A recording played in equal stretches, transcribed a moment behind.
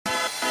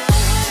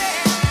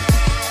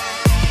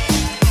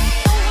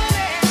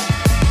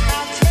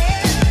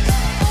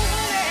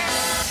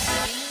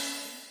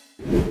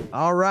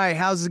All right.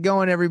 How's it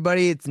going,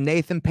 everybody? It's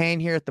Nathan Payne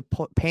here at the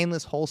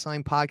Payneless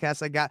Wholesaling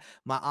Podcast. I got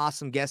my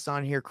awesome guest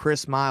on here,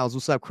 Chris Miles.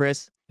 What's up,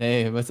 Chris?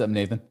 Hey, what's up,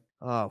 Nathan?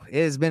 Oh,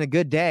 it has been a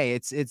good day.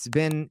 It's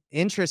been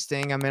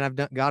interesting. I mean, I've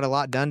got a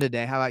lot done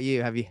today. How about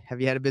you? Have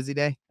you had a busy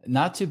day?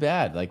 Not too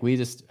bad. Like we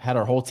just had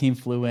our whole team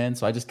flew in,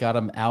 so I just got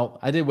them out.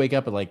 I did wake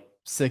up at like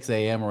 6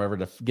 a.m. or whatever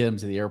to get them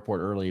to the airport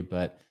early,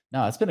 but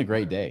no, it's been a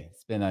great day.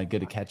 It's been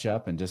good to catch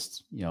up and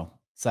just,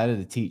 excited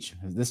to teach.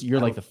 You're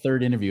like the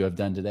third interview I've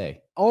done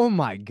today. Oh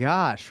my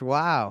gosh.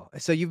 Wow.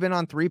 So you've been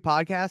on 3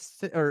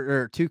 podcasts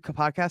or 2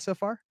 podcasts so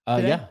far?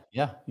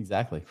 Yeah,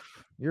 exactly.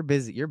 You're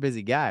busy. You're a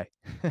busy guy.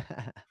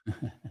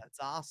 That's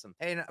awesome.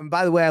 Hey, and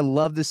by the way, I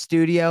love the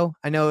studio.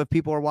 I know if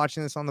people are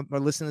watching this or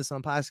listening to this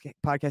on the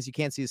podcast, you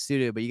can't see the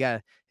studio, but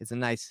it's a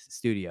nice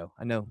studio.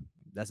 I know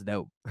that's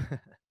dope.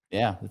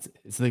 Yeah,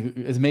 it's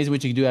amazing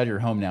what you can do out of your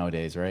home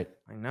nowadays, right?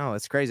 I know,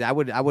 it's crazy. I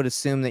would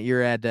assume that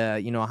you're at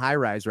a high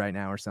rise right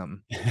now or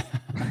something.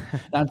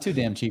 I'm too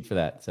damn cheap for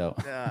that. So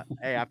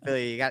hey, I feel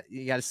you got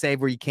to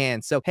save where you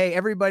can. So hey,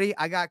 everybody,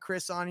 I got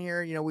Chris on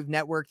here. We've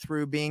networked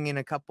through being in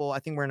a couple. I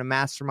think we're in a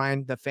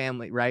mastermind, the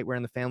family, right? We're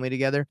in the family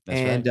together.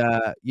 That's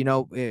right.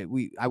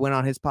 I went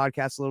on his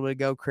podcast a little bit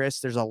ago. Chris,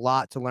 there's a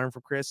lot to learn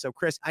from Chris. So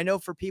Chris, I know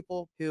for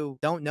people who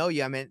don't know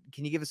you, I mean,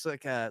 can you give us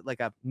like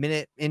a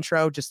minute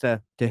intro just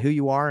to who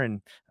you are and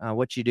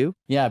what you do?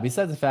 Yeah.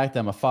 Besides the fact that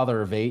I'm a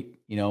father of 8,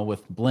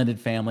 with blended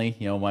family,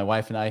 my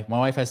wife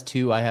has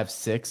 2, I have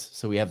 6.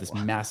 So we have this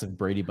massive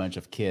Brady bunch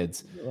of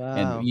kids.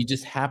 Wow. And you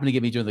just happen to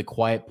get me during the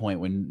quiet point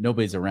when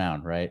nobody's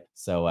around. Right.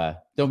 So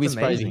don't be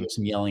surprised if you hear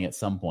some yelling at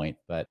some point,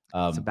 but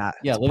living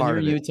here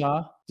in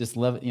Utah, just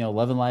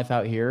loving life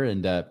out here.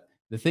 And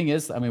the thing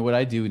is, I mean, what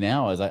I do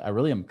now is I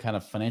really am kind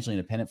of financially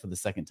independent for the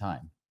second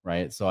time.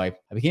 Right. So I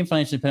became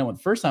financially independent when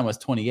the first time I was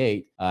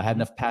 28. I had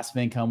enough passive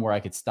income where I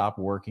could stop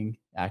working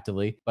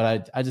actively,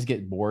 but I just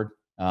get bored.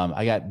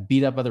 I got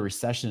beat up by the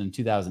recession in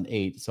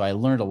 2008. So I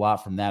learned a lot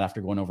from that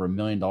after going over $1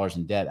 million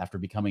in debt after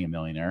becoming a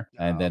millionaire.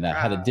 And then I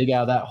had to dig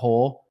out of that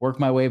hole, work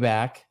my way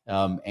back,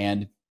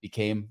 and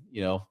became,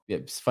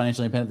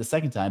 financially independent the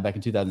second time back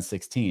in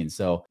 2016.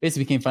 So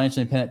basically became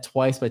financially independent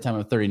twice by the time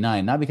I'm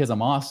 39, not because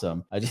I'm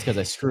awesome, just because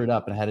I screwed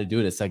up and I had to do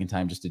it a second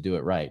time just to do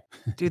it right.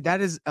 Dude,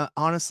 that is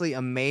honestly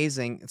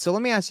amazing. So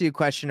let me ask you a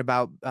question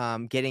about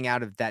getting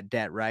out of that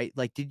debt, right?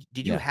 Like, did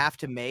you have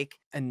to make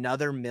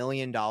another $1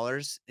 million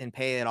and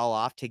pay it all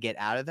off to get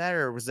out of that?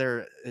 Or was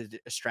there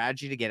a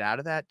strategy to get out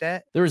of that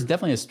debt? There was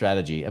definitely a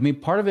strategy. I mean,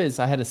 part of it is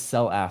I had to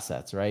sell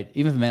assets, right?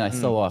 Even if it meant I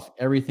sell off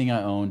everything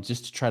I owned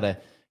just to try to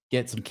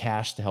get some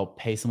cash to help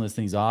pay some of those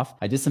things off.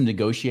 I did some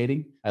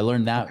negotiating. I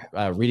learned that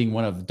reading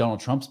one of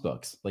Donald Trump's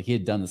books. Like he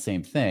had done the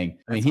same thing.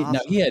 I mean,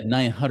 he had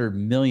 900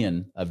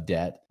 million of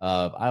debt.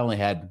 I only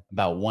had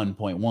about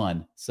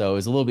 1.1. So it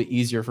was a little bit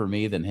easier for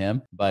me than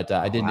him, but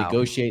I did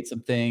negotiate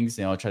some things,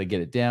 try to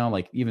get it down.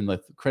 Like even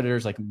with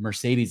creditors, like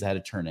Mercedes, I had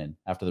to turn in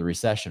after the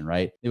recession,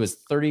 right? It was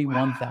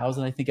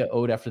 31,000, I think I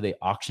owed after they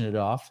auctioned it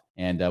off.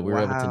 And we were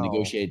able to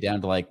negotiate it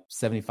down to like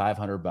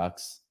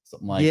 $7,500.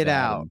 Something like Get that.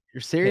 out.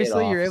 You're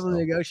seriously, you're able to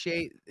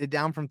negotiate it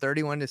down from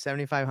 31 to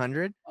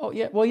 7,500. Oh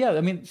yeah. Well, yeah.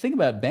 I mean, think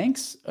about it.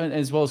 Banks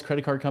as well as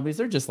credit card companies.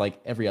 They're just like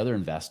every other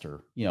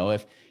investor.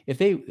 If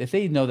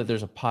they know that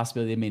there's a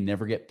possibility they may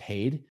never get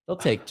paid, they'll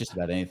take just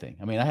about anything.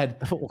 I mean, I had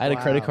a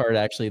credit card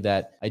actually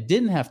that I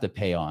didn't have to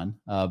pay on,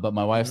 but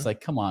my wife's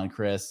like, come on,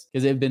 Chris,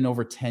 because it had been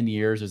over 10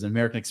 years. It was an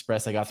American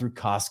Express. I got through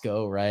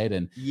Costco, right?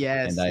 And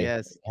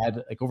I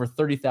had like over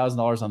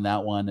 $30,000 on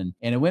that one. And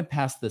it went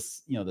past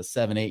this, the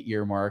 7-8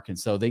 year mark. And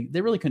so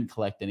they really couldn't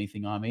collect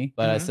anything on me,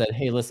 but I said,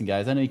 hey, listen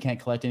guys, I know you can't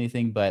collect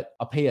anything, but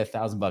I'll pay you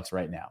 $1,000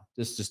 right now.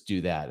 Just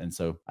do that. And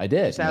so I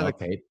did.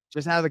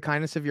 Just out of the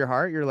kindness of your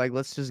heart, you're like,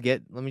 let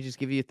me just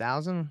give you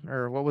 1,000,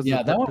 or what was?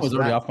 Yeah, that one was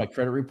already off my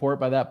credit report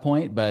by that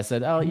point. But I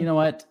said, oh, you know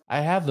what? I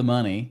have the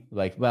money.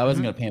 But I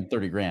wasn't going to pay him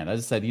 30 grand. I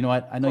just said, you know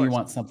what? I know you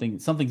want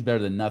something's better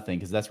than nothing,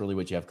 because that's really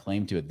what you have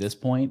claim to at this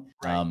point.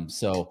 Right.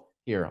 So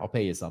here, I'll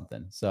pay you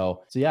something.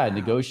 So yeah, I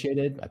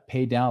negotiated, I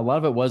paid down. A lot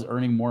of it was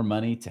earning more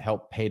money to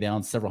help pay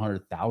down several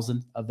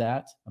 $100,000 of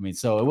that. I mean,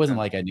 so it wasn't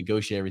like I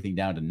negotiated everything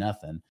down to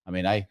nothing. I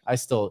mean, I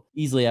still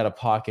easily out of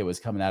pocket was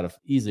coming out of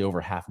easily over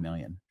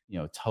 $500,000,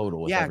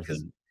 total with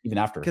everything, even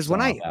after. Because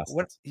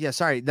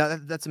sorry,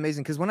 that's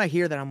amazing. Because when I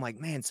hear that, I'm like,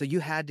 man, so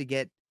you had to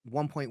get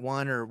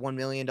 1.1 or $1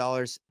 million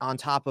on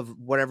top of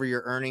whatever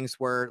your earnings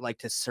were, like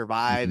to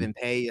survive and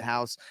pay the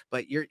house.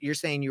 But you're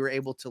saying you were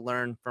able to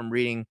learn from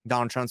reading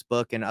Donald Trump's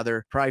book and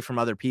probably from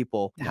other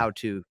people how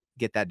to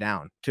get that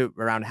down to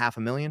around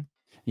 $500,000.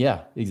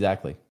 Yeah,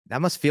 exactly.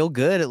 That must feel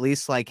good, at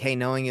least, like, hey,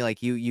 knowing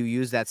you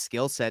use that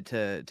skill set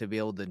to be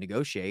able to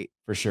negotiate.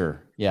 For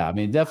sure. Yeah. I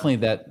mean, definitely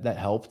that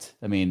helped.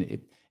 I mean,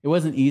 it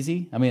wasn't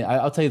easy. I mean,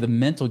 I'll tell you, the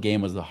mental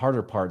game was the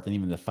harder part than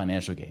even the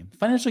financial game.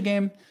 Financial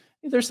game,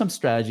 there's some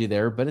strategy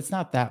there, but it's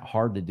not that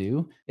hard to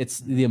do.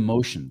 It's the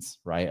emotions,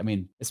 right? I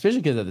mean,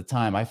 especially because at the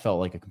time I felt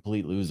like a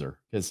complete loser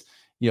because,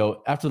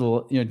 after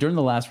during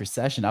the last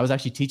recession, I was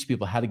actually teaching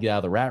people how to get out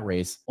of the rat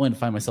race, only to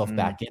find myself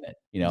back in it.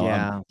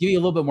 Give you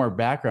a little bit more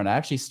background. I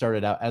actually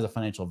started out as a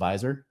financial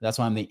advisor. That's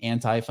why I'm the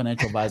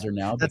anti-financial advisor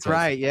now. That's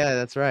right. Yeah,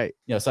 that's right.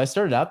 So I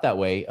started out that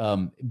way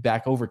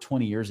back over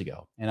 20 years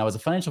ago, and I was a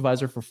financial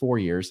advisor for 4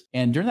 years.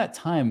 And during that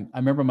time, I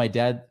remember my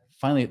dad,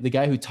 finally, the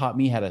guy who taught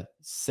me how to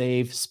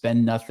save,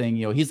 spend nothing,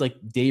 he's like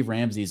Dave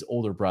Ramsey's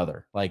older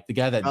brother, like the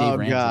guy that Dave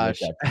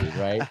Ramsey looked up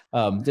to, right?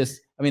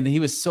 He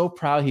was so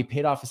proud. He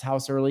paid off his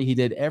house early. He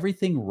did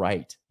everything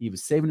right. He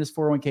was saving his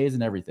 401ks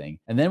and everything.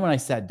 And then when I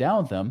sat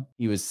down with him,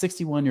 he was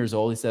 61 years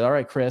old. He said, all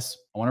right, Chris,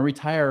 I want to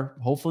retire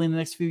hopefully in the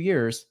next few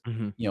years.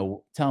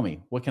 Tell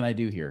me, what can I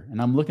do here?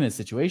 And I'm looking at the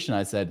situation.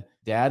 I said,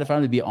 Dad, if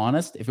I'm to be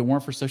honest, if it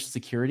weren't for Social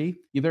Security,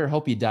 you better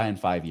hope you die in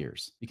 5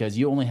 years, because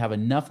you only have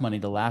enough money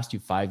to last you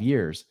 5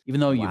 years. Even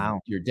though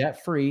you're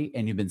debt free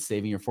and you've been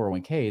saving your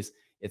 401ks,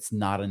 it's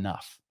not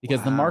enough,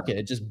 because the market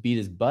had just beat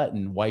his butt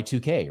in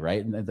Y2K,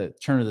 right? And the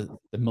turn of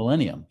the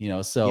millennium,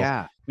 So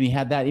when he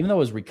had that, even though it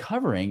was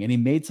recovering and he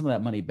made some of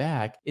that money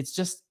back, it's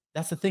just,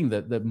 that's the thing.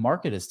 The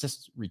market is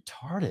just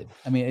retarded.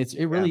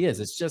 It really is.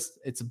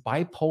 It's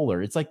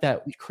bipolar. It's like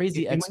that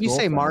crazy. When you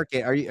say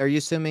market, are you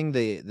assuming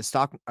the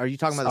stock? Are you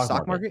talking about the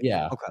stock market?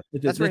 Yeah. Okay.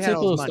 That's the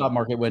typical stock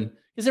market,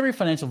 because every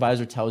financial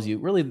advisor tells you,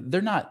 really,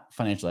 they're not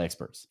financial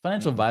experts.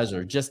 Financial advisors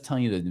are just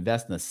telling you to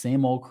invest in the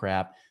same old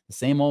crap, the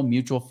same old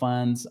mutual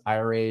funds,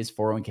 IRAs,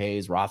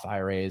 401ks, Roth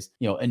IRAs,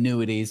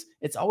 annuities.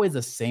 It's always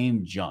the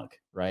same junk,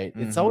 right?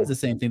 It's always the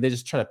same thing. They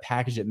just try to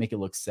package it, make it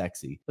look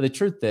sexy. But the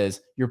truth is,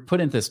 you're put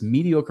into this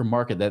mediocre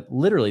market that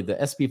literally the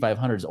S&P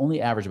 500 has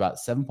only averaged about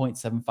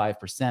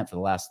 7.75% for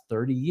the last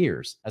 30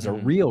 years as a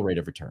real rate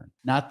of return,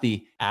 not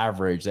the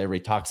average that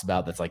everybody talks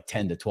about that's like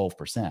 10 to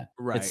 12%.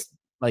 Right. It's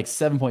like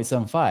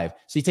 7.75.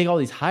 So you take all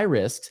these high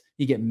risks,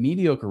 you get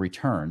mediocre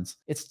returns.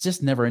 It's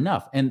just never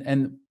enough.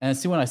 And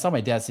see, when I saw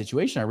my dad's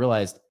situation, I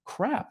realized,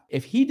 crap,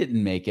 if he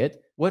didn't make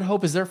it, what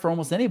hope is there for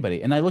almost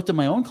anybody? And I looked at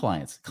my own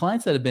clients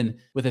that have been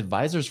with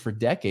advisors for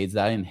decades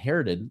that I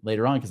inherited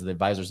later on, because the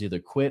advisors either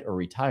quit or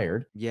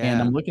retired. Yeah.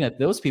 And I'm looking at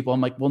those people. I'm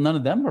like, well, none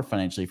of them are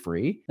financially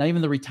free. Not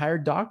even the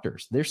retired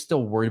doctors. They're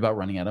still worried about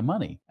running out of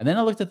money. And then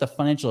I looked at the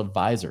financial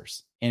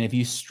advisors. And if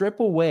you strip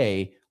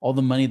away all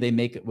the money they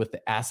make with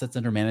the assets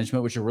under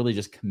management, which are really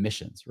just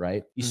commissions,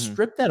 right? You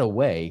strip that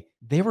away,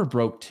 they were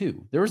broke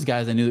too. There was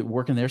guys I knew that were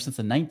working there since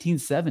the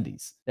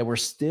 1970s that were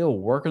still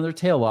working their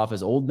tail off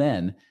as old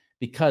men,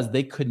 because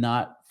they could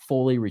not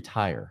fully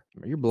retire.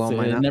 You're blowing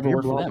my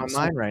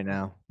mind right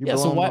now.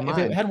 So why, if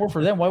it hadn't worked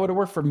for them, why would it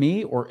work for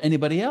me or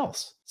anybody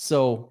else?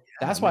 So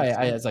that's why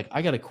I was like,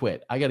 I got to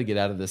quit. I got to get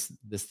out of this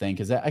thing,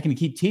 because I can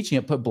keep teaching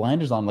it, put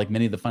blinders on like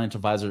many of the financial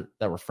advisors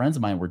that were friends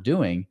of mine were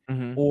doing,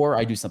 or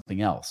I do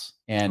something else.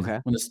 And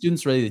when the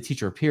student's ready, the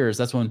teacher appears.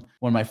 That's when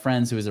one of my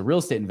friends who is a real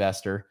estate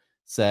investor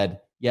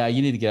said, yeah,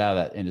 you need to get out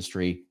of that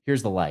industry.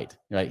 Here's the light,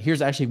 right?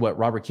 Here's actually what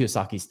Robert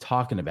Kiyosaki's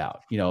talking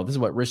about. This is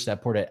what Rich Dad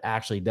Poor Dad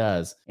actually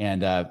does.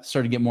 And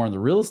started to get more in the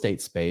real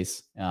estate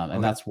space.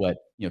 And that's what,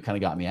 kind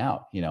of got me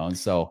out, and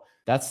so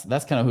that's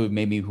kind of who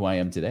made me who I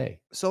am today.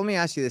 So let me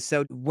ask you this.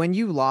 So when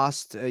you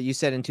lost, you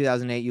said in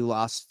 2008, you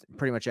lost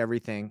pretty much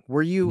everything.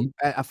 Were you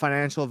a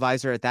financial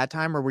advisor at that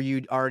time, or were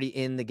you already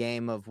in the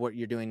game of what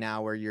you're doing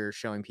now, where you're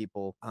showing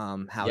people how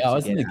to I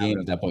was in the game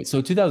at that point.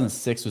 So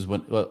 2006 was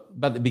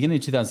about the beginning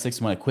of 2006,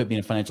 when I quit being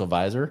a financial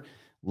advisor.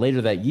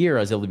 Later that year,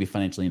 I was able to be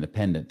financially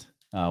independent,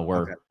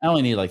 where I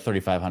only needed like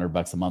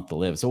 $3,500 a month to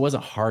live. So it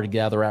wasn't hard to get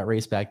out of the rat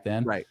race back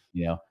then. Right.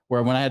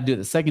 Where when I had to do it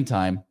the second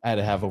time, I had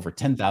to have over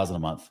 10,000 a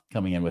month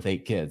coming in with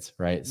 8 kids.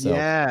 Right. So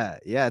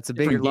it's a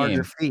bigger,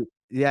 larger feat.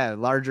 Yeah.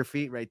 Larger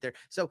feat right there.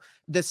 So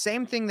the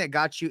same thing that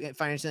got you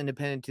financially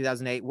independent in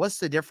 2008, what's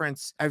the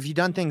difference? Have you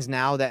done things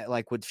now that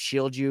like would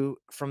shield you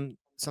from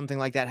something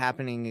like that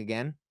happening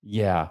again?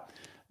 Yeah.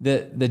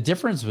 The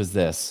difference was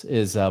this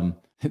is,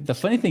 the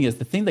funny thing is,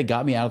 the thing that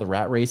got me out of the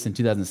rat race in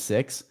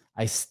 2006,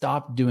 I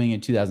stopped doing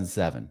in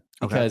 2007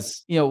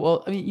 because,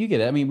 you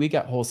get it. We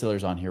got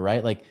wholesalers on here,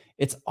 right? Like,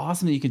 it's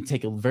awesome that you can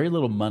take a very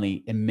little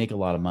money and make a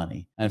lot of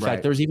money. And in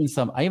fact, there's even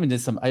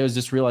I was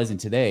just realizing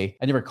today,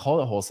 I never called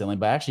it wholesaling,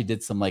 but I actually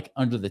did some like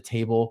under the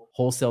table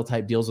wholesale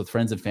type deals with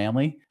friends and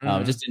family.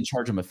 Just didn't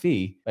charge them a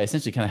fee, but I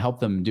essentially kind of helped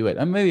them do it.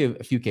 And maybe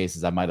a few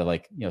cases I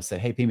might've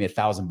said, hey, pay me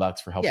 $1,000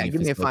 for helping. Yeah,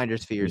 give me a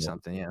finder's fee or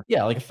something. Yeah.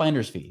 Yeah. Like a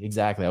finder's fee.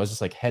 Exactly. I was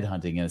just like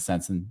headhunting in a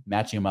sense and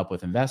matching them up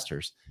with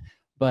investors.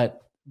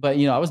 But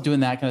I was doing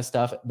that kind of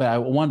stuff, but I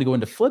wanted to go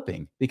into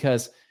flipping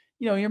because,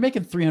 you're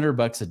making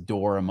 $300 a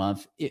door a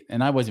month.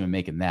 And I wasn't even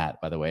making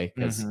that, by the way,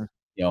 because,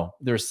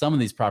 there's some of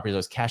these properties I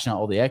was cashing out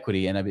all the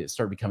equity and I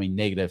started becoming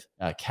negative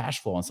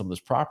cash flow on some of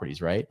those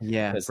properties. Right.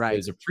 Yeah. Right. It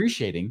was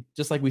appreciating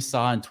just like we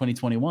saw in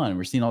 2021.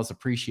 We're seeing all this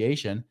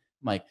appreciation.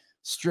 I'm like,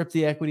 strip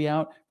the equity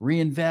out,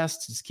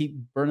 reinvest, just keep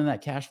burning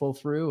that cash flow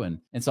through. And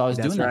so I was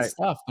doing that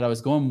stuff, but I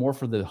was going more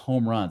for the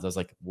home runs. I was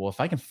like, well, if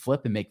I can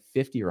flip and make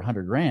 50 or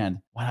 100 grand,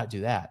 why not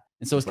do that?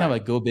 And so it's kind of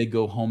like go big,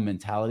 go home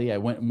mentality. I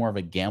went more of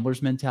a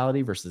gambler's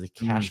mentality versus a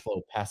cash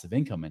flow passive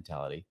income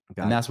mentality.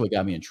 And that's what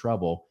got me in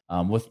trouble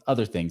with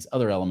other things,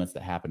 other elements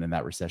that happened in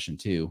that recession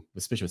too,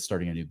 especially with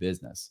starting a new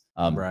business.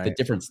 The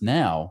difference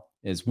now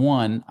is,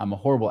 one, I'm a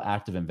horrible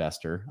active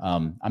investor.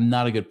 I'm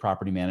not a good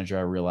property manager.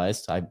 I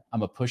realized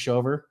I'm a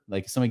pushover.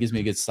 Like, if somebody gives me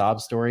a good sob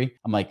story,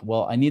 I'm like,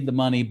 well, I need the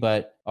money,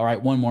 but all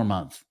right, one more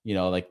month,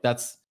 like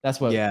that's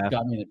what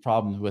got me in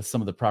problems with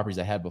some of the properties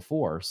I had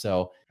before.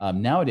 So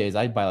nowadays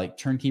I buy like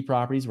turnkey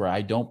properties where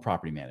I don't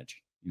property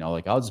manage,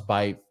 like I'll just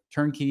buy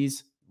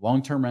turnkeys,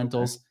 long-term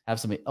rentals, have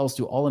somebody else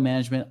do all the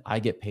management. I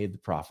get paid the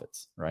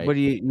profits, right? What do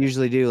you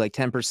usually do? Like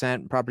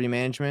 10% property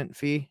management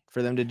fee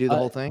for them to do the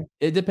whole thing?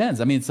 It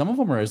depends. I mean, some of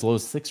them are as low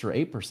as 6 or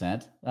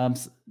 8%.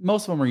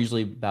 Most of them are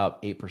usually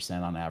about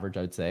 8% on average,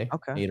 I would say.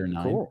 Okay. 8 or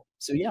 9. Cool.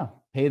 So yeah,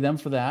 pay them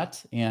for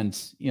that, and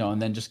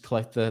and then just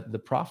collect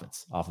the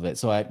profits off of it.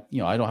 So I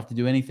don't have to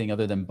do anything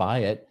other than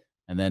buy it,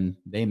 and then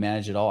they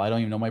manage it all. I don't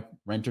even know my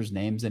renters'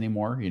 names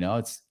anymore.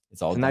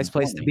 It's all a nice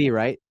place to be,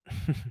 right?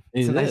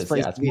 It's a nice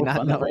place to be,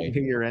 not knowing who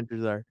your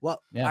renters are.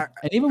 Well, yeah.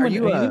 And even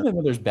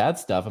when there's bad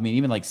stuff, I mean,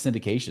 even like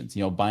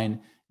syndications,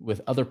 buying with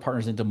other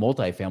partners into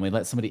multifamily,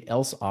 let somebody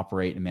else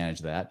operate and manage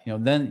that.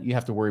 Then you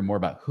have to worry more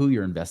about who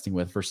you're investing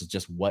with versus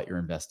just what you're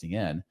investing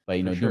in. But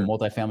doing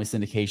multifamily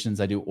syndications,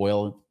 I do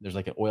oil. There's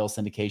like an oil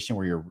syndication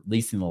where you're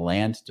leasing the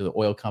land to the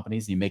oil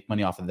companies, and you make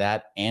money off of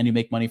that, and you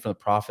make money from the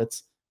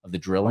profits of the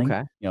drilling.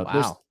 Okay.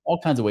 There's all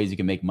kinds of ways you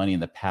can make money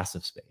in the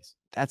passive space.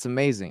 That's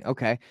amazing.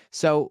 Okay.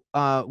 So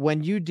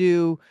when you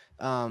do,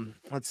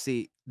 let's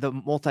see, the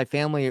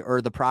multifamily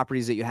or the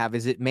properties that you have,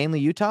 is it mainly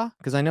Utah?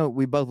 Because I know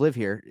we both live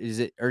here.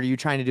 Or are you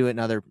trying to do it in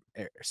other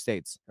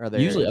states? Or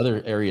usually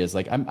other areas?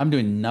 Like I'm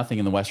doing nothing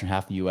in the western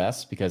half of the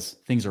U.S. because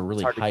things are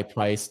really high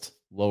priced,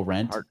 low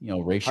rent,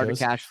 ratios. Hard to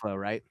cash flow,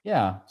 right?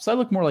 Yeah. So I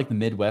look more like the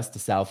Midwest to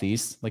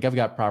Southeast. Like I've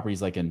got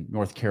properties like in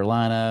North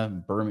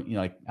Carolina, Birmingham,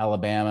 like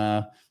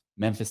Alabama,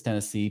 Memphis,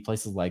 Tennessee,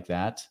 places like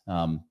that.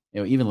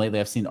 Even lately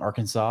I've seen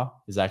Arkansas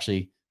is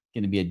actually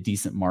going to be a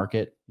decent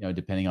market,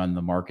 depending on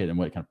the market and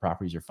what kind of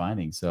properties you're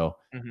finding. So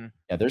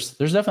yeah, there's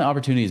definitely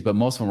opportunities, but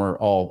most of them are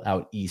all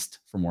out east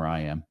from where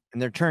I am.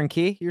 And they're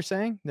turnkey, you're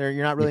saying? You're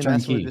not really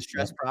messing with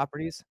distressed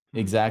properties?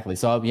 Exactly.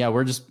 So yeah,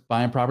 we're just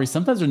buying properties.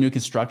 Sometimes they're new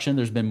construction.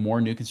 There's been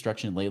more new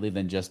construction lately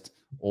than just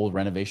old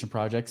renovation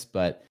projects.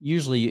 But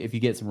usually if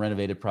you get some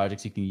renovated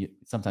projects, you can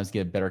sometimes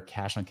get a better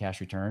cash on cash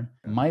return.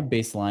 My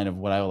baseline of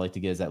what I would like to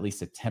get is at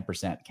least a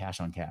 10% cash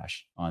on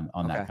cash on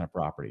that kind of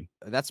property.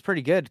 That's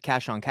pretty good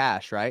cash on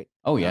cash, right?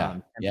 Oh yeah.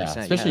 Yeah.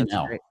 Especially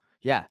now. Great.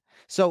 Yeah.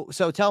 So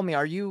tell me,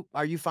 are you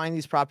finding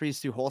these properties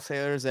through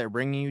wholesalers that are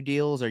bringing you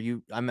deals? Are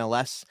you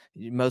MLS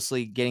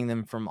mostly getting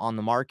them from on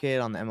the market,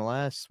 on the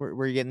MLS? Where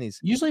are you getting these?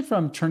 Usually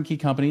from turnkey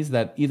companies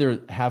that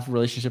either have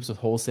relationships with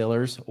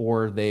wholesalers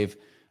or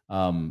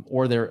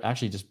they're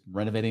actually just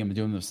renovating them and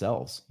doing them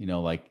themselves.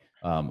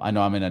 I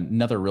know I'm in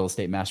another real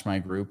estate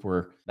mastermind group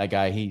where that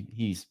guy,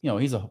 he's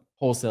a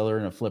wholesaler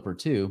and a flipper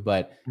too,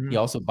 but he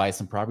also buys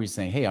some properties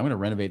saying, hey, I'm going to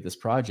renovate this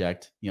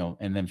project,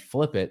 and then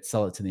flip it,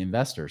 sell it to the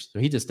investors. So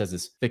he just does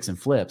this fix and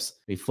flips.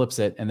 He flips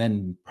it and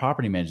then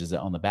property manages it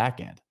on the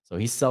back end. So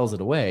he sells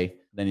it away.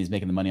 Then he's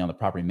making the money on the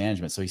property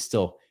management. So he's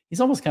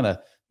almost kind of,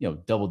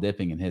 double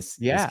dipping in his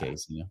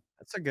case,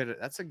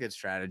 That's a good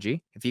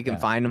strategy. If you can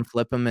find them,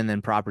 flip them, and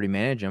then property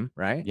manage them,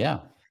 right? Yeah.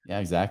 Yeah,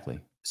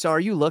 exactly. So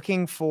are you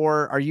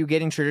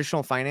getting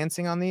traditional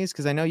financing on these?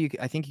 Because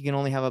I think you can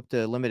only have up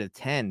to a limit of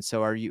 10.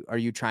 So are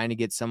you trying to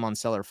get some on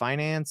seller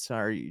finance?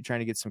 Are you trying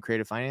to get some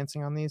creative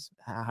financing on these?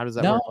 How does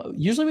that work? No,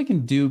 usually we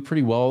can do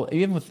pretty well.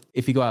 Even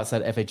if you go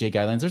outside FHA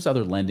guidelines, there's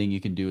other lending you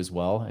can do as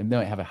well. And they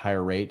might have a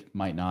higher rate,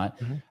 might not.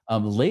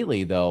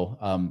 Lately though,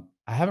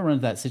 I haven't run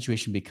into that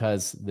situation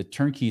because the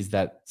turnkeys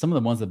that some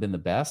of the ones that have been the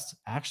best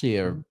actually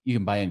are, you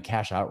can buy in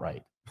cash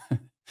outright.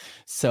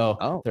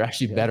 So they're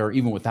actually better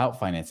even without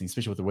financing,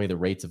 especially with the way the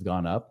rates have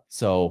gone up.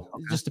 So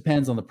it just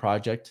depends on the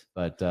project.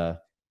 But I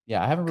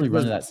haven't really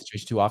run into that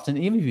situation too often.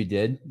 Even if you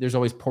did, there's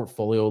always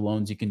portfolio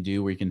loans you can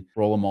do where you can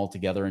roll them all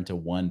together into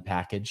one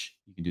package.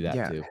 You can do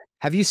that too.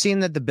 Have you seen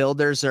that the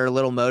builders are a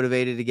little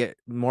motivated to get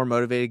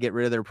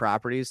rid of their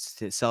properties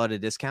to sell at a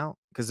discount?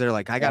 Because they're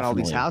like, I got all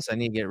these houses, I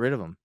need to get rid of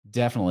them.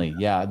 Definitely.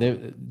 Yeah.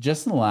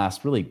 Just in the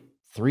last really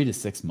 3 to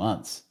 6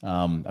 months.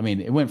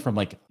 It went from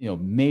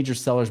major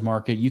sellers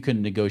market. You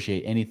couldn't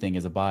negotiate anything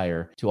as a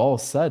buyer to all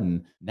of a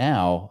sudden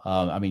now,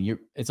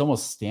 it's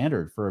almost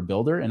standard for a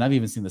builder. And I've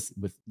even seen this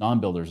with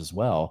non-builders as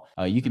well.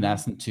 You can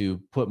ask them to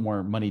put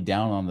more money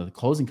down on the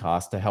closing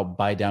costs to help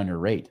buy down your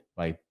rate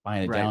by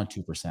buying it down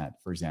 2%,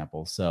 for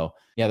example. So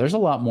yeah, there's a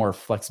lot more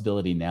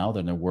flexibility now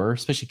than there were,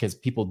 especially because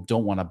people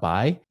don't want to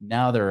buy.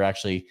 Now they're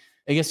actually,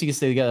 I guess you could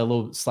say they got a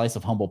little slice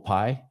of humble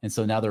pie. And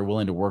so now they're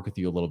willing to work with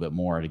you a little bit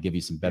more to give you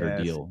some better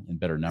deal and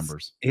better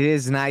numbers. It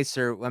is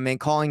nicer.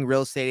 Calling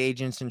real estate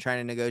agents and trying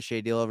to negotiate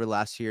a deal over the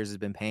last few years has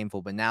been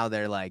painful, but now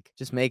they're like,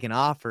 just make an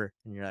offer.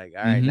 And you're like,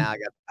 all right, now I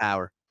got the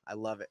power. I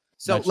love it.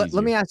 So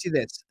let me ask you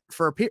this.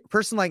 for a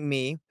person like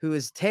me who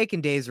has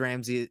taken Dave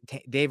Ramsey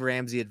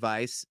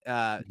advice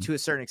to a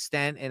certain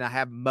extent, and I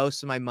have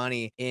most of my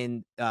money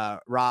in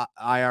raw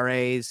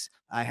IRAs.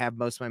 I have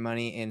most of my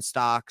money in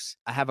stocks.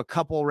 I have a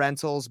couple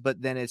rentals, but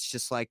then it's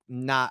just like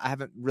I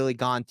haven't really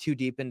gone too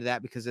deep into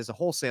that because as a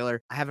wholesaler,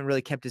 I haven't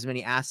really kept as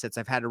many assets.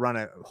 I've had to run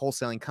a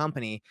wholesaling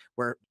company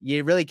where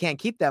you really can't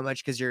keep that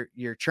much because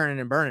you're churning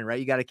and burning,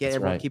 right? You got to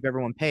keep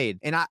everyone paid.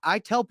 And I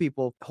tell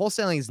people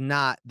wholesaling is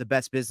not the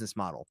best business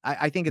model.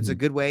 I think it's a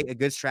good way, a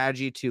good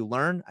strategy to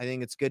learn. I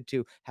think it's good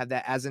to have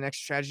that as an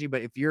extra strategy.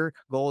 But if your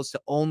goal is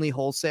to only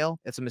wholesale,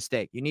 it's a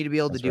mistake. You need to be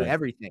able to do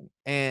everything.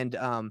 And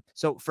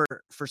so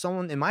for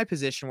someone in my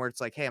position where it's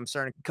like, hey, I'm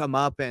starting to come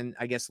up and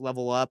I guess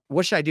level up,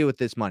 what should I do with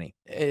this money?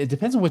 It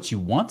depends on what you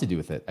want to do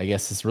with it. I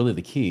guess it's really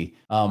the key.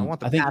 I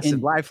want the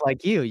passive life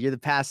like you. You're the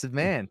passive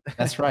man.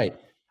 That's right.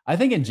 I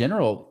think in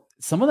general,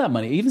 some of that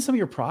money, even some of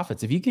your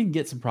profits, if you can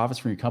get some profits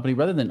from your company,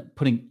 rather than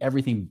putting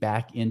everything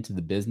back into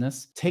the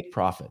business, take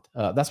profit.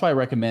 That's why I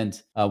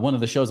recommend one of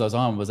the shows I was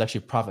on was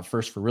actually Profit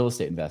First for real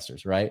estate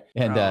investors, right?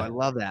 And I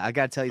love that. I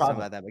got to tell you something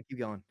about that, but keep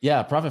going.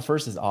 Yeah, Profit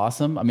First is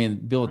awesome. I mean,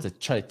 be able to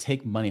try to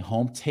take money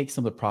home, take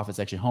some of the profits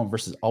actually home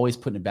versus always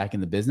putting it back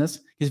in the business.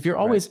 Because if you're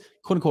always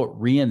quote unquote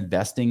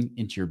reinvesting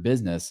into your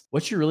business,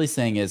 what you're really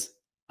saying is,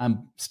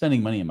 I'm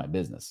spending money in my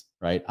business,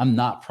 right? I'm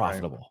not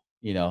profitable.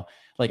 You know,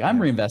 like I'm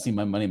reinvesting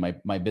my money in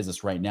my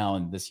business right now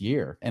in this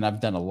year. And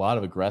I've done a lot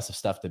of aggressive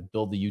stuff to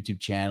build the YouTube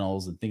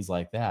channels and things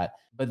like that.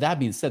 But that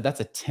being said, that's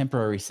a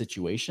temporary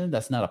situation.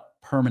 That's not a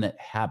permanent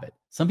habit.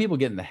 Some people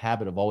get in the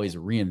habit of always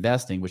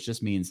reinvesting, which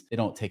just means they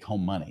don't take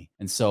home money.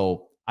 And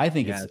so I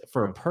think it's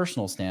for a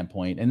personal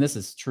standpoint, and this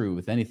is true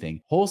with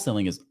anything,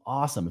 wholesaling is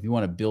awesome. If you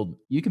want to build,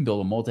 you can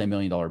build a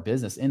multi-million-dollar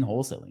business in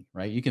wholesaling,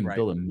 right? You can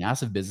build a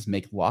massive business,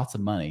 make lots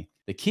of money.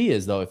 The key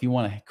is though, if you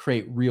want to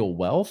create real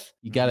wealth,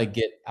 you got to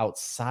get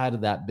outside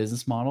of that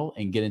business model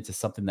and get into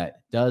something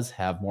that does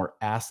have more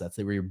assets,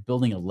 where you're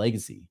building a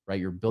legacy, right?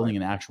 You're building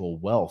an actual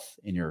wealth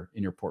in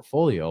your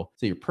portfolio.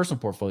 So your personal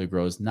portfolio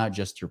grows, not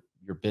just your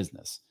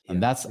business.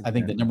 And that's, I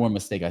think, the number one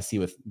mistake I see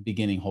with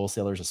beginning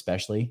wholesalers,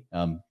 especially.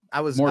 I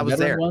was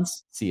there.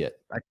 Ones see it.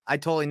 I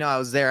totally know. I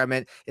was there. I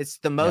mean, it's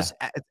the most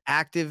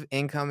active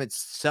income.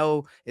 It's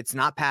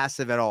not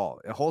passive at all.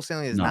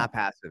 Wholesaling is not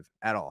passive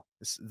at all.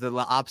 It's the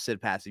opposite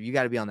of passive. You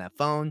got to be on that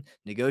phone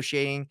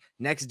negotiating.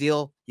 Next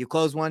deal, you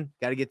close one,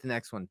 got to get the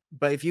next one.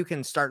 But if you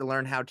can start to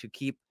learn how to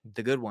keep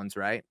the good ones,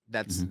 right?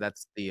 That's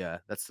the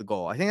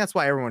goal. I think that's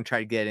why everyone tried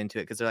to get into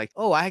it, because they're like,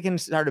 oh, I can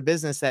start a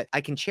business that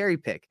I can cherry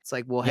pick. It's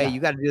like, well, hey,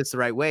 you got to do this the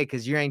right way,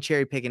 because you ain't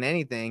cherry picking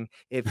anything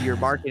if your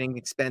marketing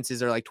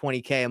expenses are like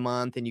 $20K a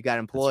month and you got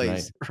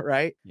employees,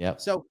 right? Yeah.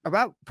 So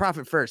about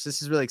Profit First,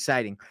 this is really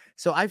exciting.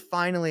 So I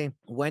finally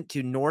went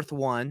to North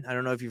One. I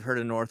don't know if you've heard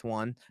of North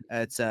One.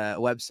 It's a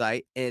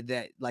website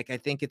that, like, I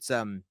think it's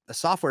a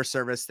software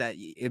service that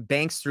it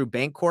banks through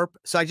Bancorp.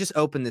 So I just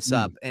opened this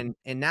up, and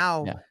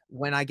now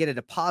when I get a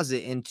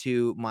deposit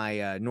into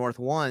my North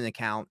One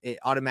account, it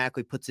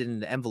automatically puts it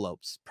into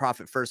envelopes,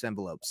 Profit First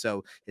envelopes.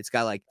 So it's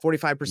got like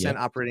 45%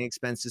 operating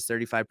expenses,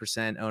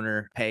 35%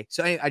 owner pay.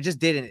 So I just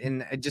did it,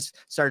 and I just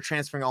started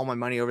transferring all my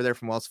money over there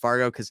from Wells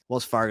Fargo, because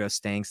Wells Fargo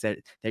stinks. That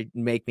they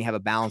make me have a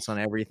balance on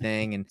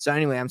everything. And so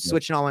anyway, I'm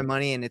switching all my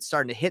money, and it's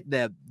starting to hit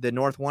the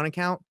North One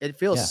account. It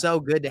feels so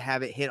good to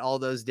have it hit all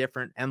those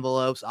different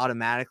envelopes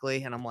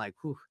automatically. And I'm like,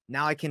 whew,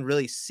 now I can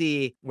really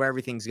see where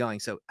everything's going.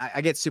 So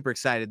I get super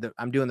excited that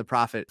I'm doing the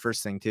Profit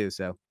First thing too.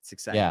 So it's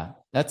exciting. Yeah,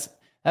 that's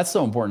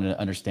so important to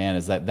understand,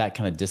 is that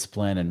kind of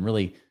discipline and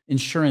really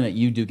ensuring that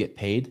you do get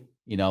paid.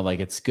 You know, like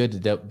it's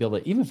good to build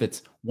it, even if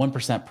it's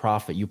 1%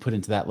 profit you put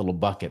into that little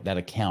bucket, that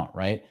account,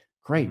 right?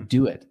 Great,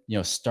 do it. You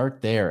know,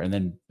 start there and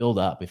then build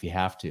up if you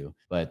have to.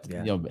 But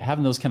you know,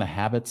 having those kind of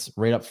habits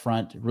right up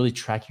front, really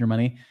track your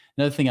money.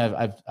 Another thing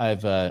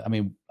I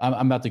mean,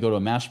 I'm about to go to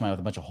a mastermind with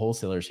a bunch of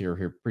wholesalers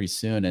here pretty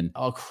soon, and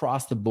all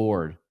across the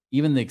board,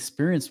 even the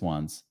experienced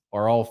ones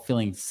are all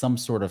feeling some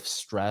sort of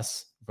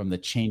stress from the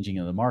changing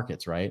of the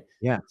markets, right?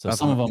 Yeah. So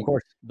some of them,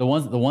 the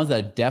ones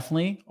that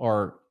definitely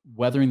are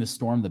weathering the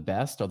storm the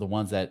best are the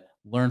ones that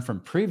learn from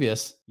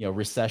previous,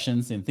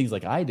 recessions and things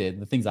like I did.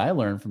 The things I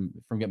learned from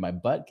getting my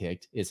butt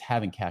kicked is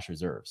having cash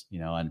reserves,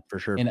 and for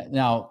sure. And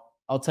now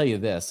I'll tell you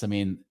this. I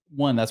mean,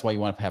 one, that's why you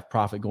want to have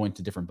profit going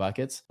to different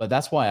buckets, but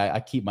that's why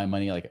I keep my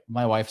money. Like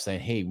my wife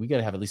saying, hey, we got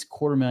to have at least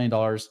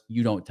 $250,000.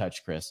 You don't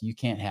touch, Chris. You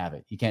can't have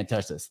it. You can't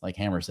touch this. Like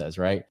Hammer says,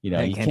 right? You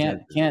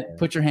can't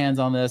put your hands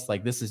on this.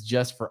 Like this is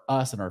just for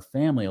us and our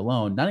family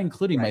alone, not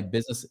including my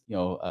business,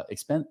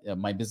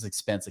 my business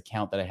expense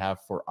account that I have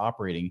for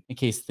operating in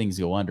case things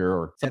go under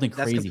or something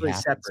crazy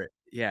happens. Separate.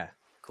 Yeah.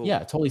 Cool. Yeah.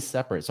 Totally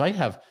separate. So I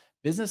have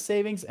business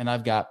savings and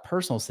I've got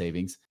personal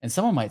savings. And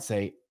someone might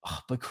say, oh,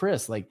 but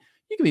Chris, like,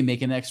 you could be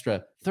making an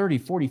extra 30,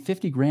 40,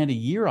 50 grand a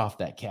year off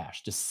that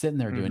cash, just sitting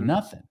there doing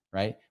nothing,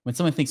 right? When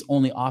someone thinks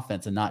only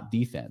offense and not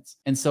defense.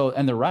 And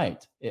they're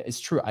right. It's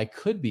true. I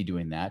could be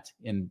doing that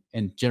and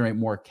generate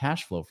more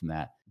cash flow from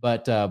that.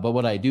 But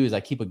what I do is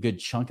I keep a good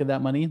chunk of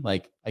that money.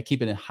 Like I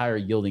keep it in higher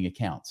yielding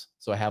accounts.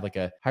 So I have like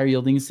a higher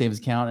yielding savings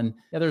account. And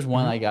yeah, there's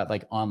one I got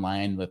like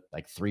online with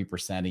like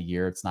 3% a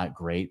year. It's not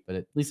great, but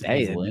at least it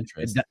pays a little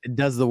interest. It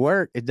does the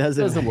work. It does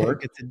the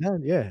work. It's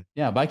done. Yeah.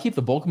 Yeah. But I keep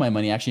the bulk of my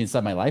money actually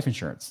inside my life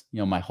insurance,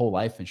 my whole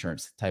life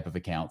insurance type of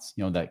accounts,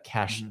 that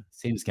cash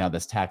savings account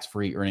that's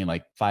tax-free, earning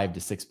like 5 to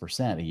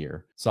 6% a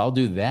year. So I'll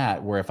do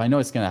that where if I know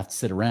it's going to have to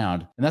sit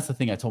around, and that's the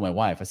thing I told my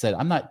wife, I said,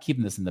 I'm not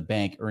keeping this in the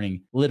bank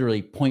earning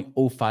literally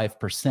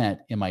 0.05%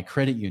 in my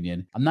credit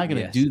union. I'm not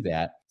going to do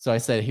that. So I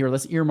said, here,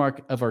 let's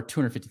earmark of our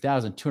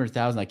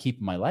 200,000 I keep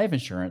in my life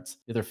insurance.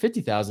 The other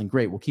 50,000,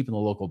 great, we'll keep in the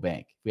local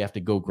bank. We have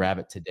to go grab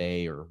it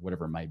today or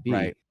whatever it might be.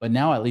 Right. But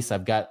now at least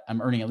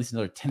I'm earning at least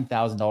another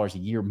 $10,000 a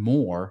year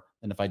more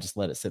than if I just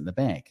let it sit in the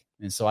bank.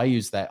 And so I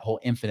use that whole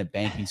infinite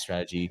banking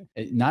strategy,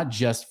 not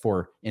just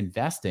for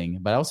investing,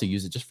 but I also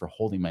use it just for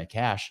holding my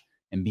cash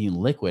and being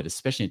liquid,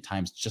 especially at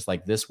times just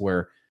like this,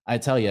 where I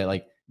tell you,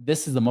 like,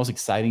 this is the most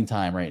exciting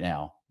time right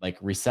now. Like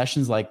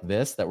recessions like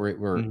this that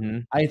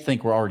we're I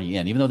think we're already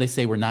in, even though they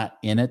say we're not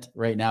in it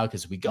right now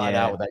because we got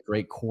out with that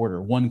great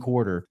one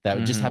quarter that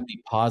would just have to be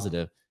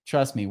positive.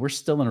 Trust me, we're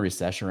still in a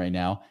recession right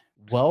now.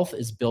 Wealth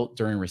is built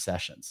during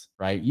recessions,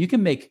 right? You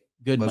can make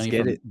good money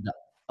from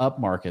up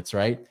markets,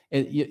 right?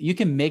 You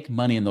can make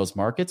money in those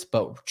markets,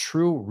 but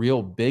true,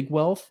 real big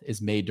wealth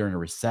is made during a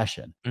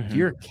recession. If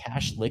you're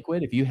cash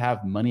liquid, if you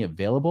have money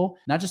available,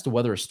 not just to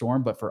weather a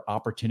storm, but for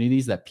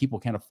opportunities that people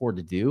can't afford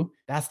to do,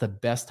 that's the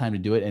best time to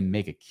do it and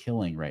make a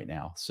killing right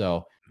now.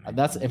 So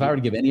that's, if I were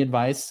to give any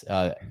advice,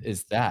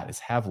 is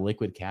have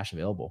liquid cash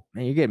available.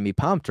 Man, you're getting me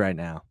pumped right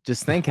now.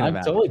 Just thinking about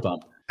it. I'm totally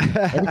pumped.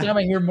 Every time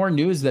I hear more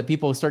news that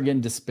people start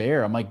getting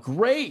despair, I'm like,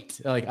 great.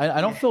 Like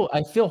I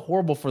feel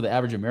horrible for the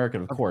average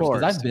American, of course,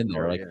 because I've been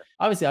there. Like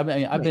obviously,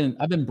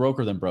 I've been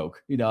broker than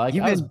broke. Like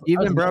you've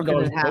been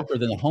broker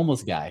than a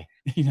homeless guy.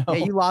 Yeah,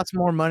 you lost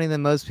more money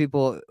than most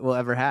people will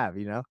ever have.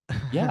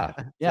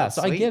 Yeah.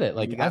 So I get it.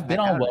 Like I've been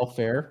on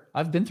welfare.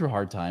 I've been through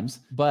hard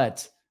times,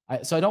 but I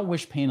don't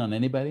wish pain on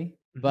anybody.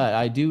 But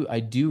I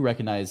do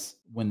recognize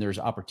when there's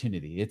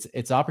opportunity.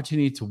 It's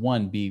opportunity to,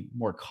 one, be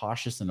more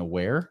cautious and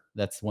aware.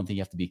 That's one thing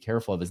you have to be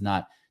careful of, is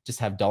not just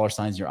have dollar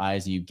signs in your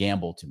eyes and you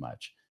gamble too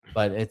much.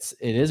 But it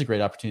is a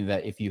great opportunity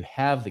that if you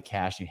have the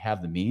cash, you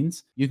have the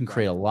means, you can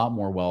create a lot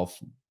more wealth,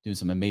 do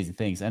some amazing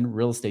things. And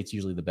real estate's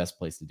usually the best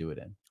place to do it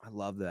in. I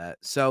love that.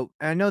 So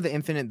I know the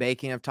infinite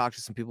banking, I've talked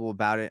to some people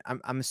about it.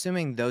 I'm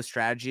assuming those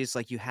strategies,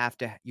 like you have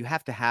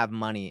to have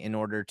money in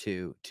order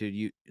to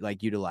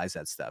utilize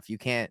that stuff. You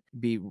can't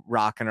be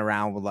rocking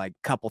around with like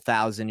a couple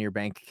thousand in your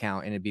bank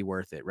account and it'd be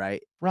worth it,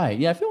 right? Right.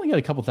 Yeah. If you only got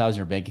a couple thousand in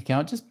your bank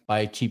account, just buy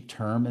a cheap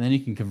term and then you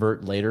can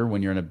convert later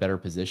when you're in a better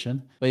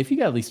position. But if you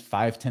got at least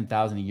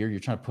 5,000-10,000 a year,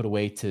 you're trying to put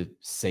away to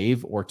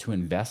save or to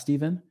invest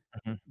even,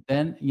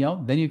 then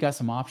you've got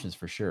some options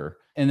for sure.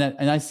 And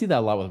I see that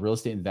a lot with real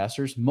estate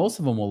investors. Most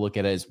of them will look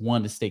at it as,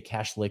 one, to stay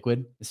cash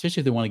liquid,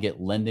 especially if they want to get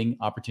lending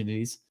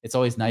opportunities. It's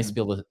always nice to be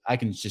able to, I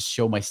can just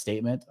show my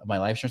statement of my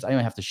life insurance. I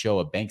don't have to show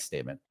a bank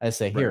statement. I just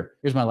say,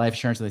 here's my life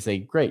insurance. And they say,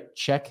 great,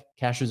 check,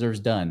 cash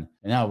reserves done.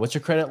 And now what's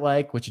your credit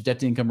like? What's your debt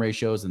to income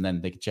ratios? And then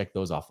they can check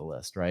those off the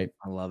list, right?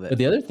 I love it. But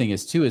the other thing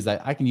is too, is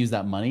that I can use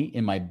that money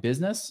in my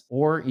business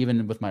or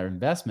even with my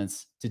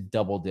investments to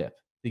double dip,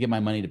 to get my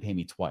money to pay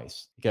me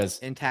twice. Because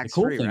and tax the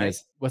cool free, thing right?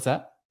 is, what's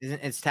that?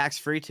 It's tax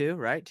free too,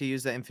 right? To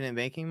use the infinite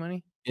banking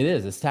money? It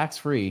is. It's tax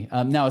free.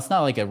 Now, it's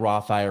not like a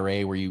Roth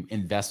IRA where you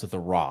invest with a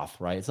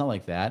Roth, right? It's not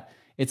like that.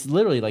 It's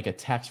literally like a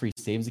tax free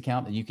savings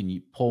account that you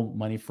can pull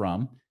money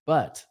from.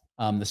 But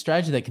the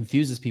strategy that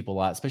confuses people a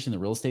lot, especially in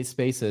the real estate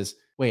space, is,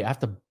 wait, I have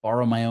to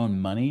borrow my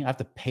own money? I have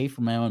to pay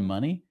for my own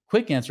money?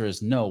 Quick answer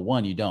is no.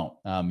 One, you don't.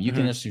 You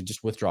can actually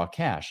just withdraw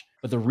cash.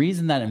 But the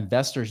reason that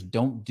investors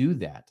don't do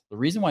that, the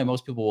reason why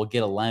most people will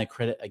get a line of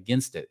credit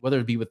against it, whether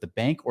it be with the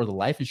bank or the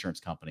life insurance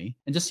company,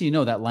 and just so you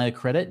know, that line of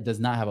credit does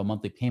not have a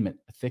monthly payment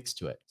affixed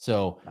to it.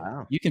 So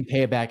you can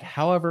pay it back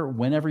however,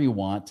 whenever you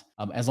want,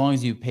 as long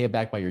as you pay it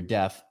back by your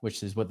death,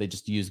 which is what they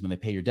just use when they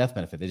pay your death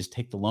benefit. They just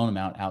take the loan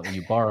amount out that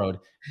you borrowed,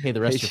 pay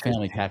the rest of your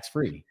family tax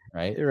free,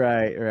 right?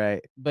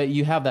 Right. But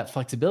you have that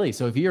flexibility.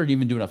 So if you're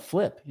even doing a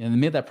flip and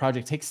maybe that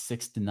project takes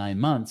 6 to 9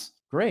 months,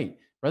 great.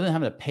 Rather than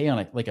having to pay on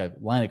a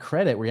line of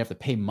credit where you have to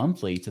pay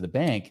monthly to the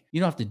bank, you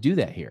don't have to do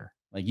that here.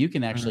 Like you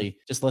can actually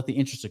just let the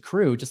interest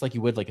accrue, just like you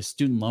would like a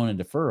student loan and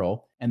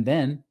deferral, and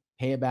then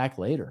pay it back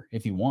later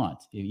if you want.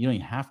 You don't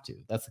even have to.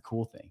 That's the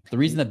cool thing. The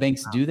reason that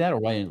banks do that, or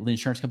why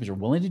insurance companies are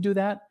willing to do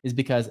that, is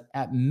because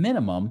at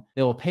minimum,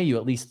 they will pay you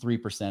at least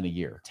 3% a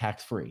year,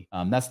 tax-free.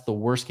 That's the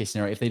worst case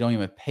scenario. If they don't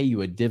even pay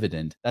you a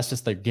dividend, that's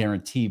just their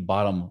guaranteed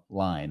bottom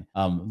line.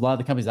 A lot of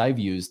the companies I've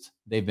used,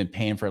 they've been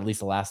paying for at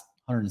least the last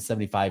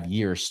 175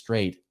 years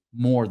straight,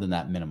 more than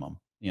that minimum.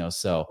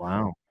 So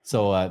wow.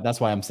 So that's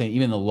why I'm saying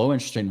even in the low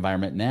interest rate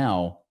environment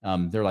now,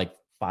 they're like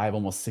 5,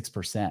 almost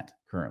 6%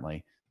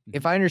 currently.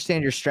 if I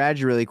understand your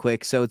strategy really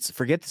quick, so it's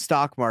forget the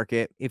stock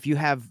market. If you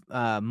have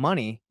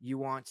money, you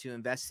want to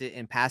invest it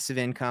in passive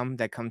income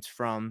that comes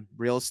from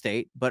real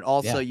estate, but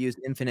also use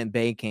infinite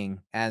banking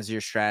as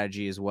your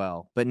strategy as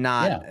well, but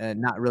not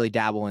really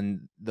dabble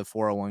in the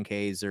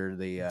 401ks or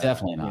the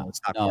definitely not.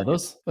 stock No, market.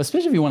 those,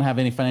 especially if you want to have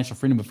any financial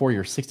freedom before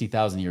you're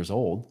 60,000 years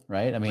old,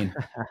 right? I mean,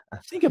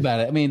 think about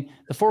it. I mean,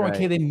 the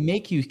 401k, they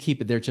make you keep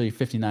it there till you're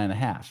 59 and a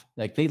half.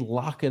 Like they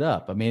lock it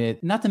up. I mean,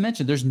 not to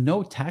mention there's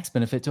no tax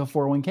benefit to a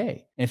 401k.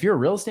 And if you're a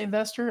real estate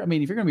investor, I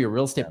mean, if you're going to be a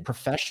real estate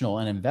professional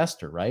and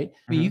investor, right?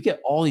 I mean, you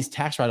get all these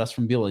tax write-offs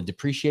from being able to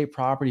depreciate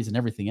properties and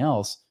everything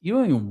else. You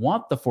don't even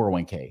want the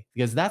 401k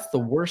because that's the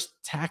worst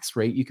tax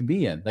rate you can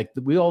be in. Like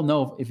we all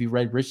know, if you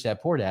read Rich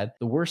Dad Poor Dad,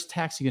 the worst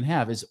tax you can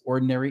have is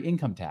ordinary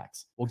income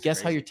tax. Well,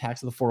 guess how you're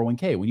taxed with the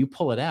 401k? When you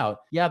pull it out,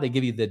 they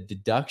give you the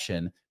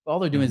deduction, but all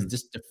they're doing is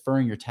just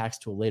deferring your tax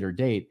to a later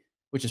date,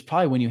 which is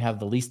probably when you have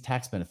the least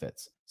tax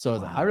benefits.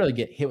 So I really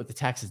get hit with the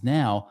taxes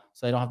now,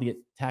 so I don't have to get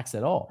taxed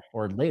at all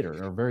or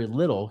later or very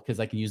little, because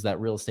I can use that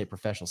real estate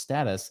professional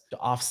status to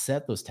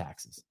offset those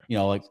taxes. You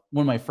know, like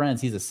one of my friends,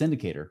 he's a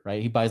syndicator,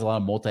 right? He buys a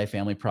lot of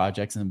multifamily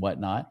projects and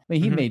whatnot. I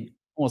mean, he made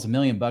almost $1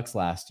 million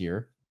last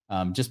year,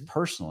 just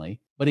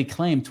personally, but he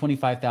claimed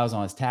 $25,000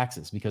 on his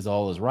taxes because of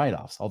all his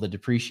write-offs, all the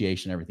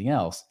depreciation, everything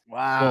else.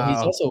 Wow. Well,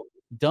 he's also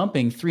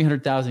dumping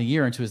 $300,000 a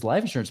year into his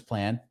life insurance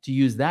plan to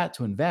use that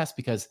to invest,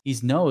 because he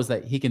knows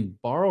that he can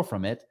borrow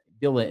from it,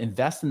 be able to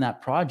invest in that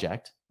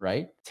project,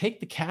 right? Take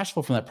the cash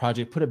flow from that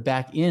project, put it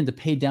back in to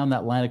pay down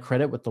that line of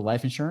credit with the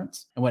life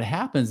insurance. And what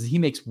happens is he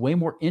makes way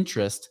more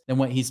interest than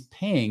what he's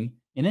paying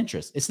in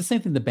interest. It's the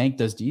same thing the bank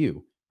does to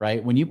you,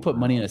 right? When you put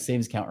money in a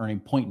savings account earning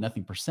point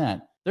nothing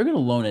percent, they're going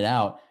to loan it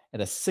out at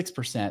a 6%,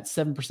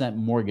 7%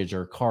 mortgage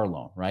or car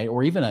loan, right?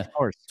 Or even a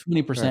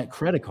 20%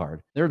 credit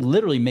card. They're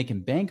literally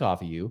making bank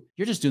off of you.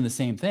 You're just doing the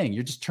same thing.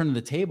 You're just turning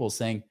the tables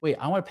saying, wait,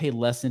 I want to pay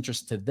less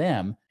interest to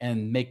them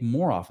and make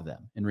more off of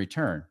them in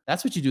return.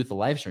 That's what you do with the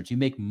life insurance. You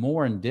make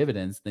more in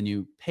dividends than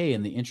you pay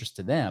in the interest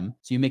to them.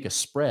 So you make a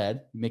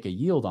spread, you make a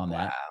yield on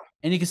that,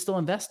 and you can still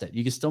invest it.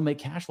 You can still make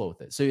cash flow with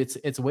it. So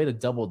it's a way to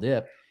double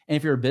dip. And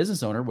if you're a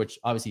business owner, which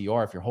obviously you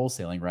are if you're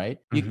wholesaling, right?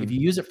 If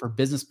you use it for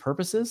business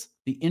purposes,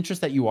 the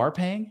interest that you are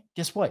paying,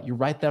 guess what? You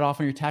write that off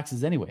on your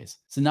taxes anyways.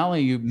 So not only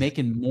are you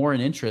making more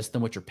in interest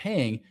than what you're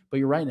paying, but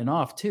you're writing it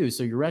off too.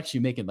 So you're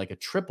actually making like a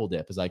triple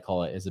dip, as I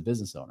call it, as a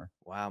business owner.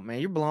 Wow, man,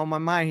 you're blowing my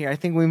mind here. I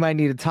think we might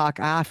need to talk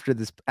after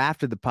the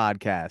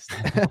podcast.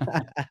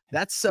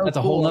 That's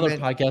a whole nother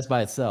podcast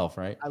by itself,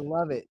 right? I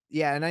love it.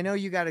 Yeah. And I know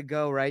you got to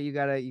go, right? You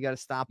got to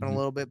stop in a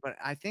little bit, but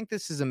I think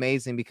this is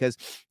amazing because,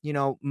 you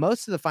know,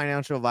 most of the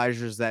financial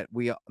advisors that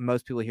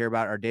most people hear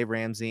about are Dave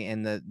Ramsey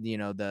and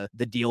the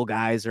deal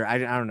guys, or I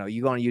don't know,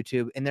 you go on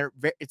YouTube and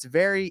it's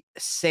very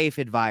safe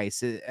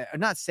advice,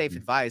 not safe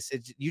advice.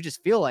 You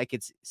just feel like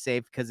it's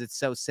safe because it's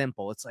so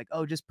simple. It's like,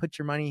 oh, just put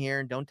your money here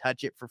and don't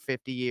touch it for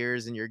 50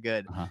 years and you're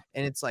good.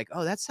 And it's like,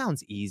 oh, that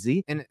sounds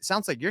easy. And it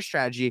sounds like your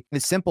strategy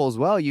is simple as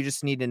well. You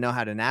just need to know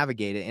how to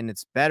navigate it. And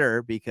it's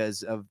better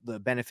because of the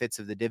benefits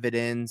of the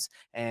dividends.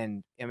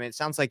 And I mean, it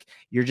sounds like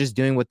you're just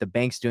doing what the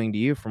bank's doing to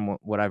you from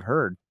what I've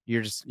heard.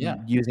 You're just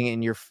using it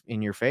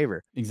in your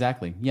favor.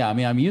 Exactly. Yeah. I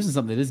mean, I'm using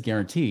something that is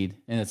guaranteed,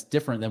 and it's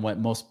different than what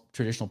most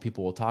traditional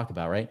people will talk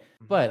about, right?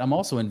 But I'm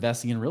also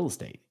investing in real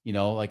estate. You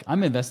know, like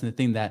I'm investing in the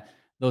thing that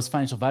those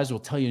financial advisors will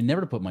tell you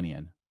never to put money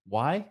in.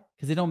 Why?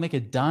 Because they don't make a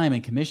dime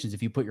in commissions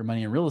if you put your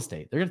money in real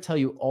estate. They're going to tell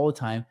you all the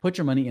time, put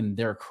your money in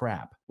their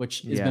crap,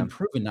 which has been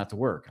proven not to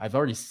work. I've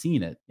already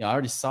seen it. You know, I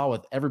already saw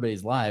with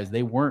everybody's lives,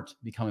 they weren't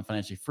becoming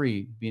financially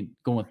free,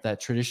 going with that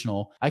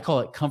traditional, I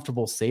call it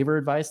comfortable saver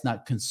advice,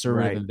 not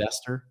conservative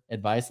investor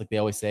advice. Like they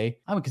always say,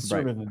 I'm a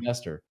conservative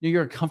investor.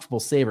 You're a comfortable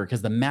saver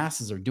because the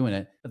masses are doing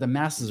it, but the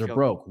masses are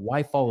broke.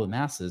 Why follow the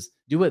masses?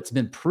 Do what's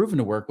been proven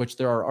to work, which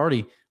there are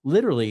already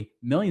literally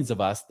millions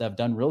of us that have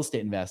done real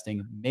estate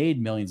investing,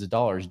 made millions of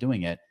dollars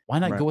doing it. Why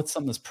not go with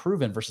something that's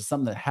proven versus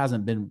something that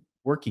hasn't been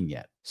working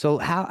yet? So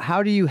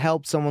how do you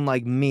help someone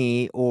like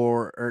me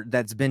or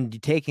that's been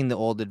taking the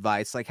old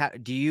advice? Like, how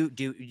do you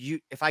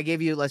if I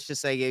gave you, let's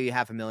just say I gave you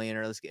 $500,000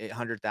 or let's get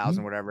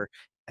 100,000, whatever.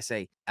 I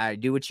say, all right,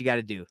 do what you got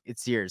to do.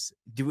 It's yours.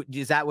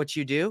 Is that what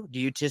you do? Do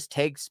you just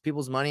take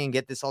people's money and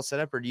get this all set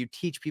up, or do you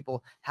teach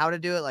people how to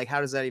do it? Like, how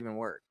does that even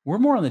work? We're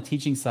more on the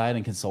teaching side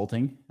and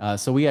consulting.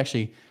 So we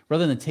actually,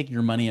 rather than taking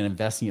your money and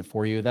investing it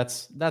for you,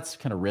 that's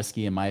kind of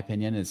risky in my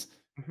opinion. It's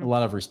a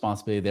lot of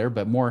responsibility there,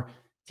 but more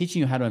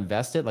teaching you how to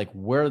invest it, like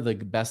where are the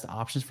best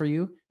options for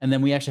you. And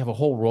then we actually have a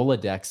whole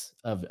Rolodex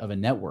of a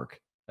network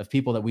of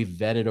people that we've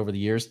vetted over the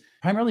years,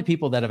 primarily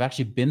people that have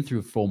actually been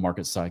through full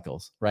market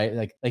cycles, right?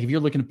 Like if you're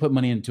looking to put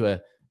money into a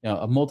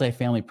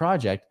multifamily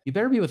project, you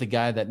better be with a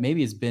guy that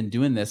maybe has been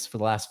doing this for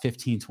the last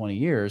 15, 20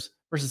 years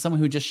versus someone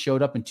who just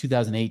showed up in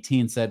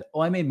 2018 and said,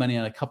 oh, I made money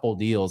on a couple of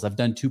deals. I've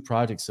done 2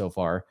 projects so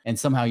far. And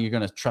somehow you're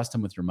going to trust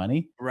him with your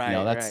money.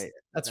 Right.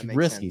 That's that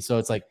risky. Sense. So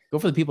it's like, go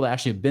for the people that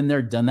actually have been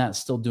there, done that,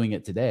 still doing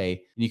it today.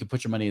 And you can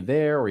put your money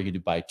there, or you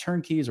can buy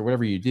turnkeys or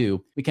whatever you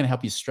do. We can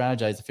help you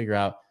strategize to figure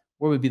out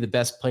where would be the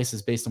best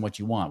places based on what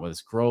you want, whether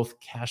it's growth,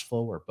 cash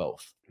flow, or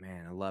both.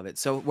 Man, I love it.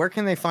 So where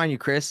can they find you,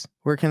 Chris?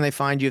 Where can they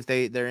find you if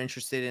they're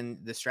interested in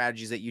the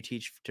strategies that you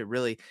teach to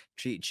really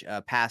teach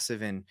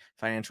passive and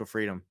financial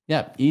freedom?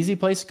 Yeah, easy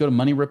place. Go to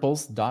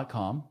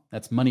moneyripples.com.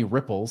 That's money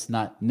ripples,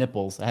 not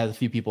nipples. I had a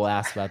few people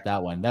ask about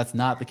that one. That's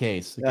not the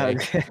case.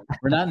 Okay.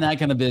 We're not in that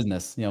kind of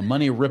business.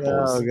 Money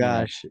ripples. Oh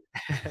gosh.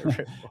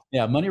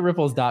 Yeah,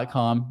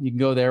 moneyripples.com. You can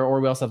go there, or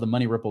we also have the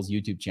Money Ripples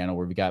YouTube channel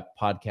where we got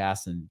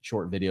podcasts and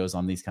short videos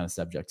on these kind of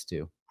subjects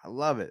too. I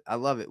love it. I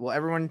love it. Well,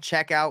 everyone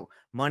check out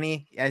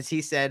Money, as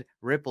he said,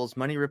 Ripples,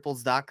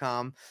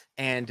 moneyripples.com.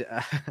 And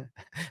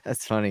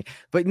that's funny.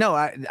 But no,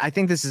 I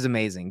think this is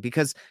amazing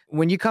because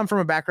when you come from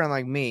a background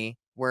like me,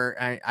 where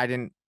I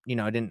didn't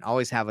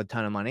always have a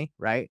ton of money,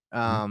 right?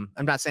 I'm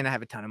not saying I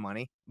have a ton of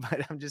money,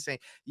 but I'm just saying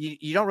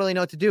you don't really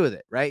know what to do with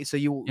it, right? So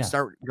you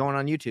start going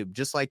on YouTube,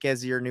 just like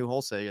as your new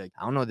wholesaler, you're like,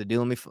 I don't know what to do.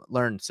 Let me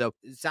learn. So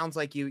it sounds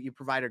like you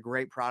provide a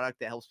great product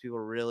that helps people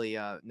really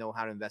know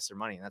how to invest their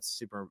money. And that's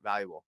super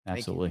valuable.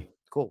 Absolutely.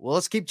 Cool. Well,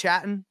 let's keep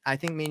chatting. I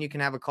think me and you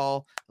can have a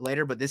call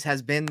later, but this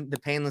has been the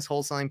Payneless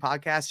Wholesaling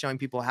Podcast, showing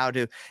people how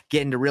to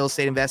get into real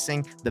estate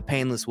investing the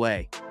painless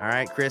way. All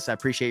right, Chris, I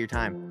appreciate your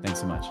time. Thanks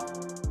so much.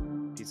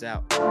 Peace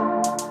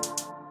out.